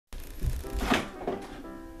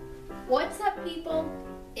What's up, people?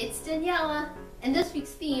 It's Daniela, and this week's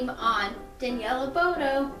theme on Daniela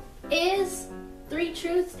Bodoh is 3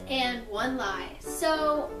 truths and 1 lie.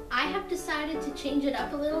 So I have decided to change it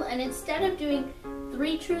up a little, and instead of doing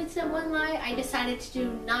 3 truths and 1 lie, I decided to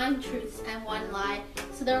do 9 truths and 1 lie.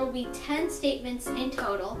 So there will be 10 statements in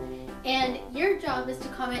total, and your job is to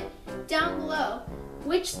comment down below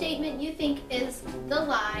which statement you think is the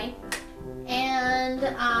lie, and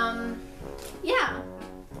yeah.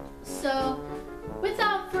 So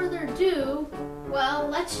without further ado, well,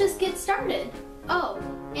 let's just get started. Oh,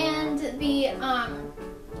 and the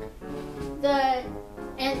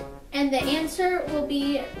answer will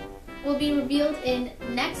be revealed in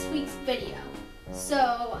next week's video.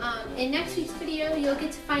 So in next week's video, you'll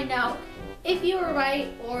get to find out if you were right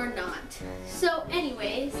or not. So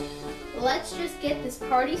anyways, let's just get this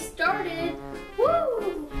party started.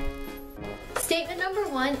 Woo! Statement number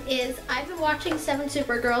 1 is, I've been watching 7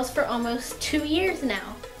 Supergirls for almost 2 years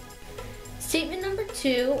now. Statement number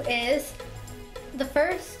 2 is, the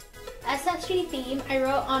first SSG theme I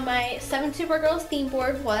wrote on my 7 Supergirls theme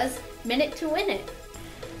board was Minute to Win It.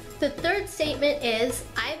 The third statement is,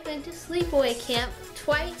 I've been to sleepaway camp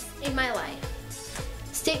twice in my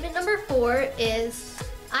life. Statement number 4 is,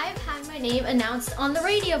 I've had my name announced on the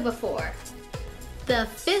radio before. The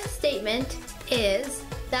 5th statement is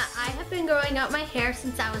that I have been growing out my hair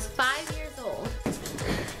since I was 5 years old.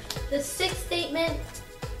 The 6th statement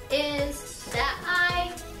is that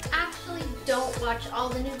I actually don't watch all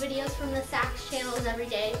the new videos from the STALK channels every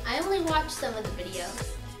day. I only watch some of the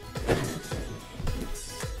videos.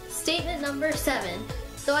 Statement number 7.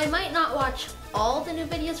 Though I might not watch all the new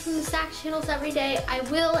videos from the STALK channels every day, I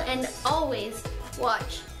will and always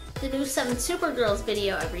watch the new 7 Supergirls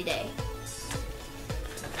video every day.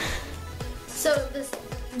 So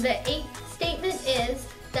the 8th statement is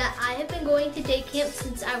that I have been going to day camp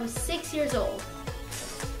since I was 6 years old.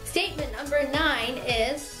 Statement number 9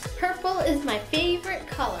 is, purple is my favorite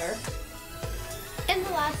color. And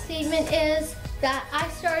the last statement is that I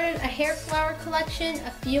started a hair flower collection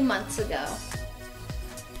a few months ago.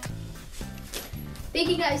 Thank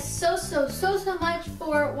you guys so much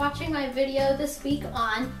for watching my video this week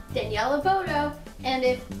on Daniela Bodoh. And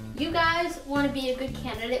if you guys want to be a good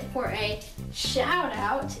candidate for a shout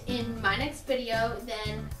out in my next video,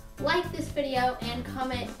 then like this video and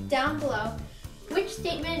comment down below which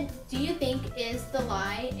statement do you think is the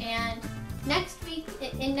lie, and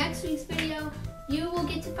in next week's video you will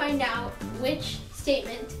get to find out which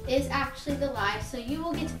statement is actually the lie. So you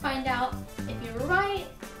will get to find out if you were right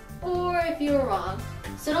or if you were wrong.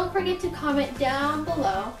 So don't forget to comment down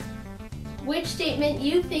below which statement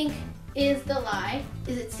you think is the lie.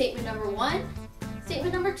 Is it statement number 1,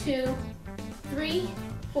 statement number 2, 3,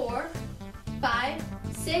 4, 5,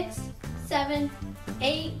 6, 7,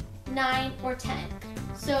 8, 9, or 10?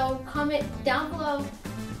 So comment down below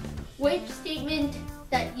which statement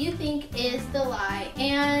that you think is the lie,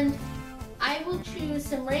 and I will choose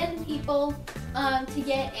some random people to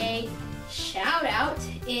get a shout out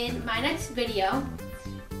in my next video.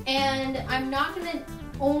 And I'm not gonna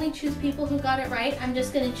only choose people who got it right, I'm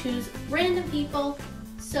just gonna choose random people.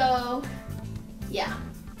 So yeah.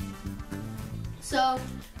 So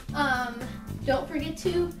don't forget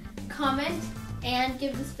to comment and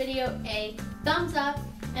give this video a thumbs up,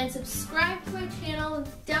 and subscribe to my channel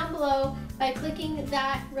down below by clicking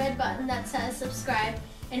that red button that says subscribe.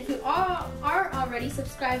 And if you are already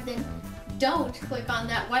subscribed, then don't click on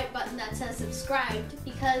that white button that says subscribed,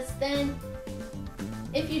 because then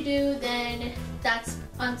if you do, then that's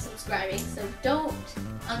unsubscribing, so don't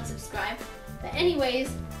unsubscribe. But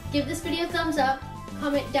anyways, give this video a thumbs up,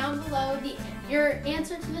 comment down below your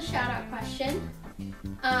answer to the shout out question,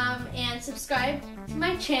 and subscribe to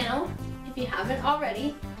my channel if you haven't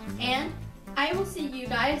already. And I will see you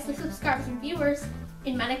guys, the subscribers and viewers,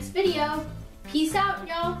 in my next video. Peace out,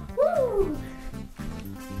 y'all. Woo!